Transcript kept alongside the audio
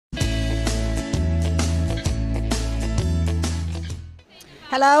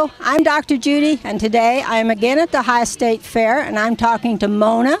Hello, I'm Dr. Judy, and today I am again at the Ohio State Fair, and I'm talking to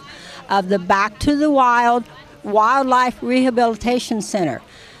Mona of the Back to the Wild Wildlife Rehabilitation Center.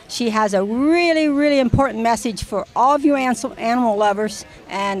 She has a really important message for all of you animal lovers,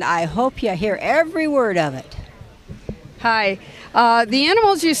 and I hope you hear every word of it. Hi. The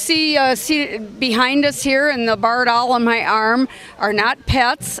animals you see behind us here and the barred owl on my arm are not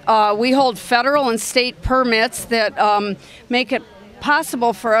pets. We hold federal and state permits that make it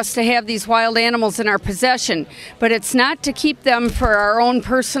possible for us to have these wild animals in our possession, but it's not to keep them for our own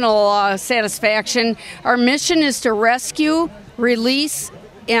personal satisfaction. Our mission is to rescue, release,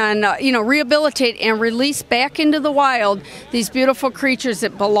 and rehabilitate and release back into the wild these beautiful creatures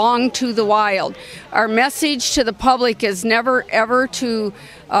that belong to the wild. Our message to the public is never ever to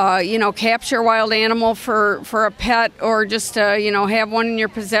capture a wild animal for a pet or just have one in your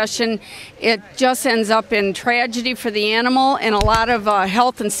possession. It just ends up in tragedy for the animal and a lot of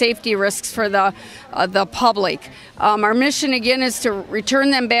health and safety risks for the public. Our mission again is to return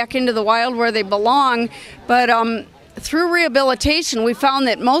them back into the wild where they belong, but through rehabilitation, we found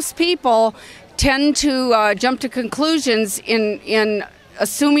that most people tend to jump to conclusions in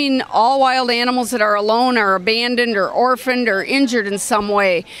assuming all wild animals that are alone are abandoned or orphaned or injured in some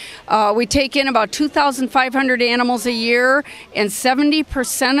way. We take in about 2,500 animals a year, and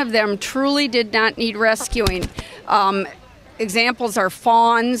 70% of them truly did not need rescuing. Examples are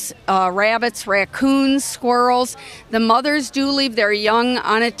fawns, rabbits, raccoons, squirrels. The mothers do leave their young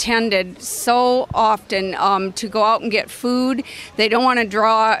unattended so often to go out and get food. They don't want to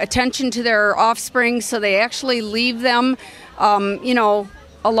draw attention to their offspring, so they actually leave them,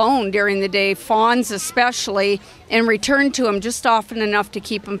 alone during the day, fawns especially, and return to them just often enough to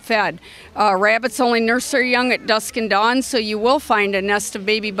keep them fed. Rabbits only nurse their young at dusk and dawn, so you will find a nest of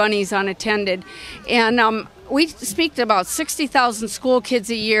baby bunnies unattended. And we speak to about 60,000 school kids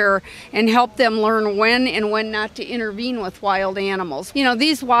a year and help them learn when and when not to intervene with wild animals.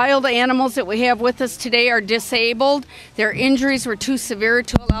 These wild animals that we have with us today are disabled. Their injuries were too severe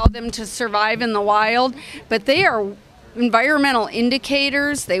to allow them to survive in the wild, but they are environmental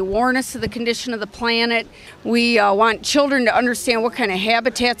indicators. They warn us of the condition of the planet. We want children to understand what kind of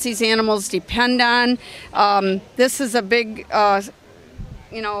habitats these animals depend on. This is a big,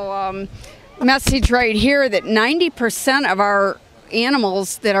 message right here that 90% of our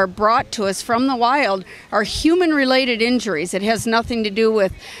animals that are brought to us from the wild are human-related injuries. It has nothing to do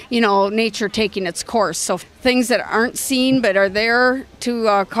with, nature taking its course. So things that aren't seen but are there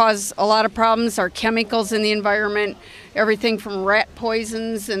to cause a lot of problems are chemicals in the environment, everything from rat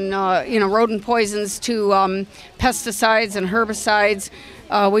poisons and, rodent poisons to pesticides and herbicides.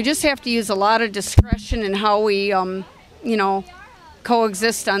 We just have to use a lot of discretion in how we,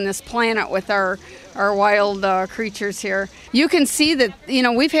 coexist on this planet with our wild creatures here. You can see that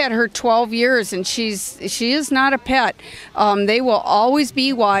we've had her 12 years and she is not a pet. They will always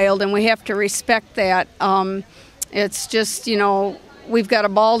be wild, and we have to respect that. It's just we've got a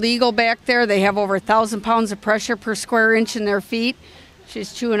bald eagle back there. They have over 1,000 pounds of pressure per square inch in their feet.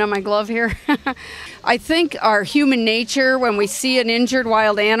 She's chewing on my glove here. I think our human nature, when we see an injured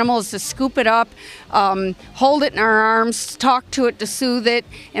wild animal, is to scoop it up, hold it in our arms, talk to it to soothe it,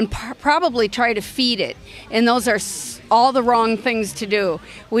 and probably try to feed it. And those are all the wrong things to do.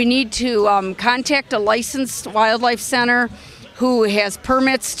 We need to contact a licensed wildlife center who has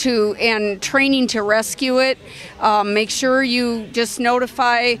permits and training to rescue it. Make sure you just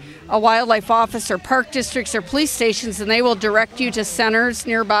notify a wildlife officer, park districts, or police stations, and they will direct you to centers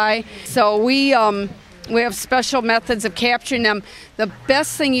nearby. So we have special methods of capturing them. The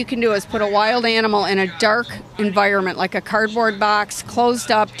best thing you can do is put a wild animal in a dark environment, like a cardboard box, closed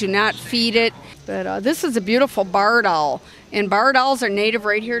up. Do not feed it. But this is a beautiful barred owl, and barred owls are native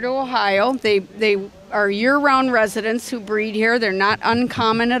right here to Ohio. They are year-round residents who breed here. They're not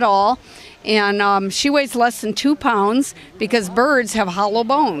uncommon at all. And she weighs less than 2 pounds because birds have hollow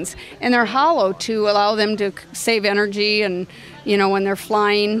bones, and they're hollow to allow them to save energy and when they're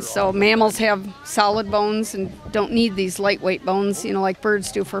flying. So mammals have solid bones and don't need these lightweight bones like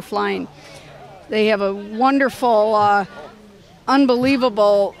birds do for flying. They have a wonderful,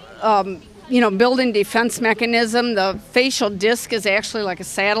 unbelievable built-in defense mechanism. The facial disc is actually like a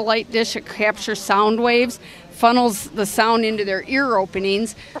satellite dish. It captures sound waves, funnels the sound into their ear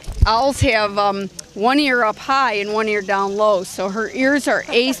openings. Owls have one ear up high and one ear down low, so her ears are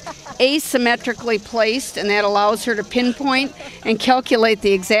asymmetrically placed, and that allows her to pinpoint and calculate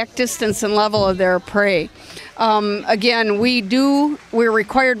the exact distance and level of their prey. Again, we're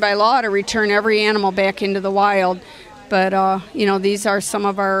required by law to return every animal back into the wild. But, these are some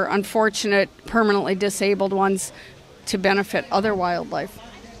of our unfortunate permanently disabled ones. to benefit other wildlife.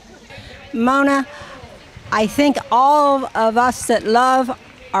 Mona, I think all of us that love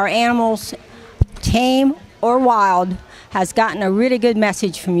our animals, tame or wild, has gotten a really good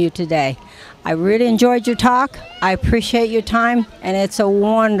message from you today. I really enjoyed your talk. I appreciate your time, and it's a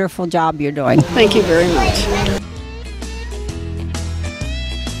wonderful job you're doing. Thank you very much.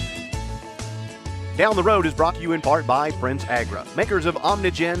 Down the Road is brought to you in part by Prince Agra, makers of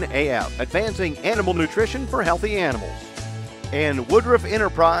Omnigen AF, advancing animal nutrition for healthy animals, and Woodruff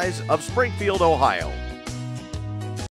Enterprise of Springfield, Ohio.